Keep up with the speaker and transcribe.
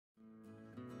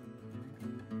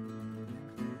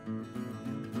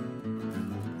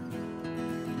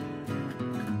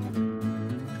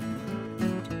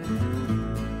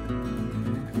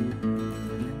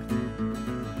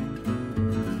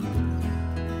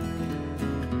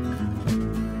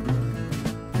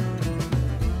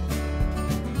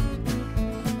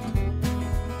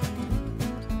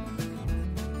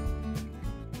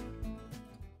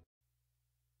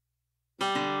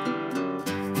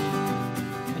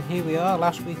here we are,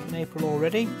 last week in April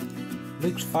already.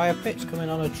 Luke's fire pit's coming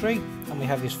on a tree and we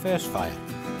have his first fire.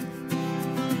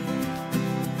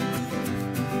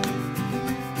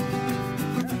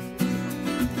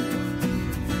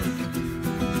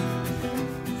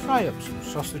 Fry up some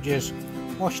sausages,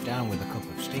 washed down with a cup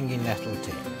of stinging nettle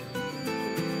tea.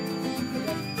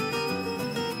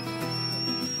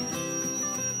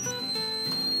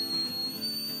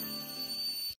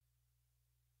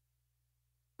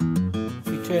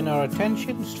 Turn our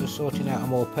attentions to sorting out a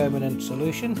more permanent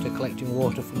solution to collecting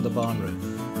water from the barn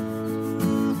roof.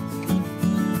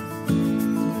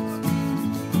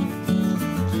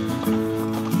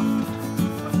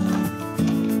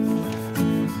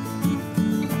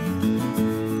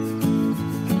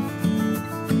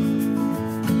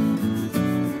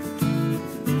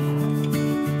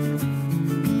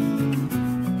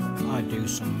 I do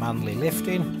some manly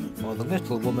lifting while the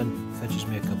little woman fetches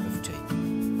me a cup of tea.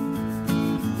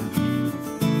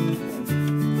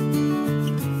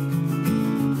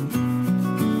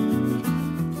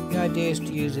 The idea is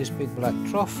to use this big black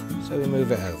trough, so we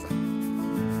move it over.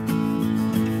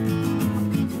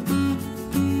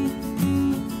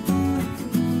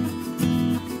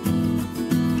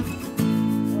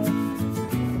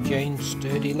 Jane's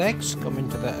sturdy legs come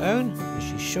into their own as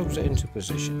she shoves it into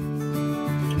position.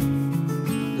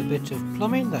 The bit of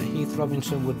plumbing that Heath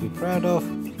Robinson would be proud of,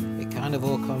 it kind of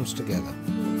all comes together.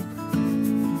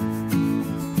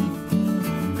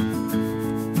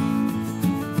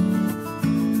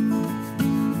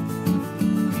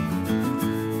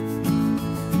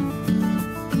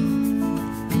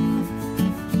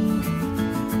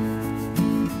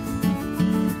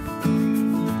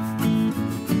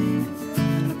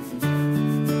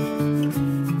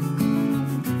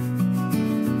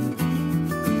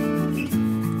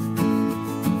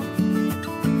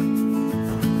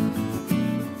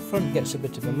 Front gets a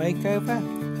bit of a makeover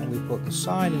and we put the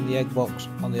sign in the egg box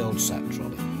on the old sack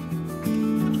trolley.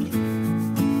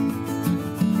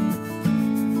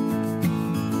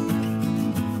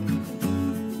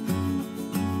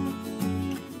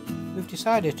 We've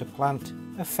decided to plant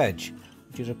a hedge,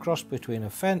 which is a cross between a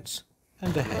fence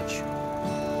and a hedge.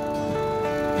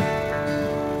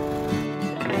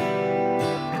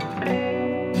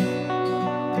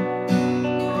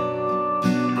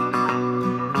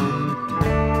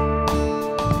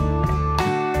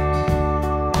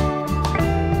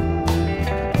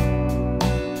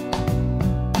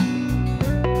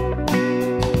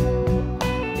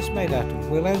 Made out of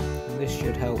willow, and this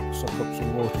should help suck up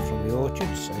some water from the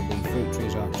orchard so the fruit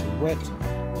trees aren't too wet,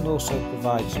 and also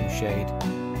provide some shade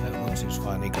once it's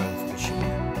finally grown fresh.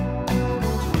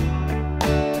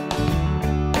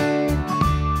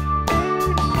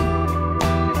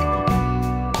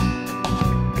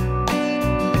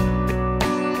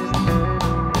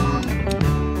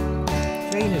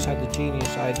 Jane has had the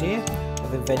genius idea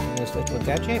of inventing this little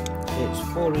gadget. It's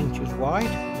 4 inches wide,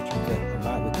 which is the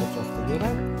amount we cut off the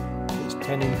willow. It's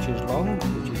 10 inches long,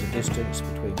 which is the distance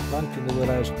between planting the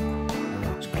willows, and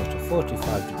that's got a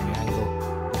 45-degree angle,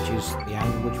 which is the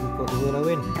angle which we put the willow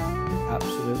in.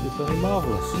 Absolutely bloody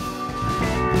marvellous.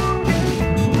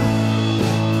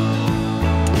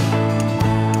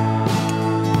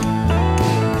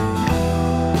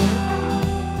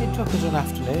 It took us an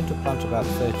afternoon to plant about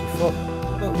 30 foot,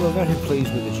 but we're very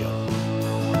pleased with the job.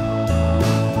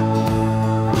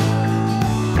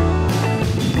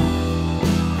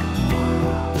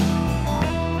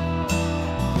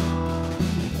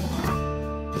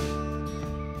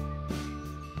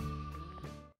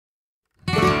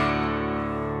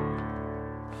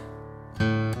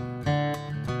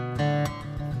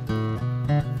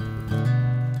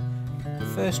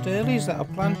 First earlies that are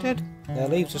planted, their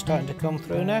leaves are starting to come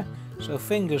through now, so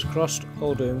fingers crossed,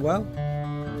 all doing well.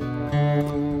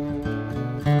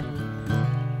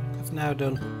 I've now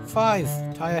done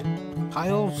 5 tire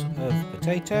piles of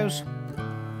potatoes,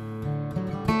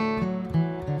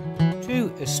 2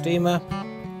 Estima,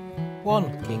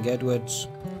 1 King Edwards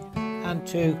and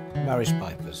 2 Maris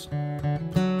Pipers.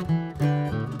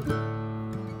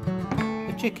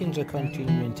 The chickens are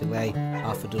continuing to lay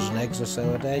half a dozen eggs or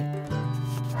so a day.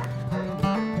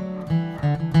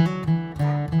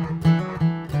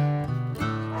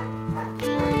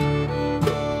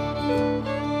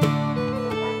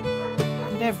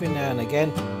 Every now and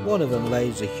again, one of them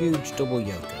lays a huge double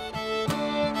yolker.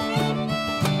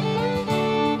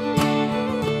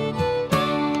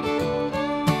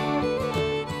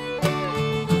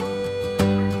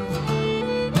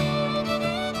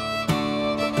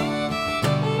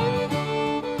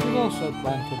 We've also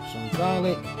planted some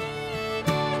garlic,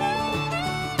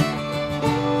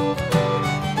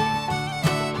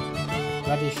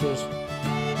 inches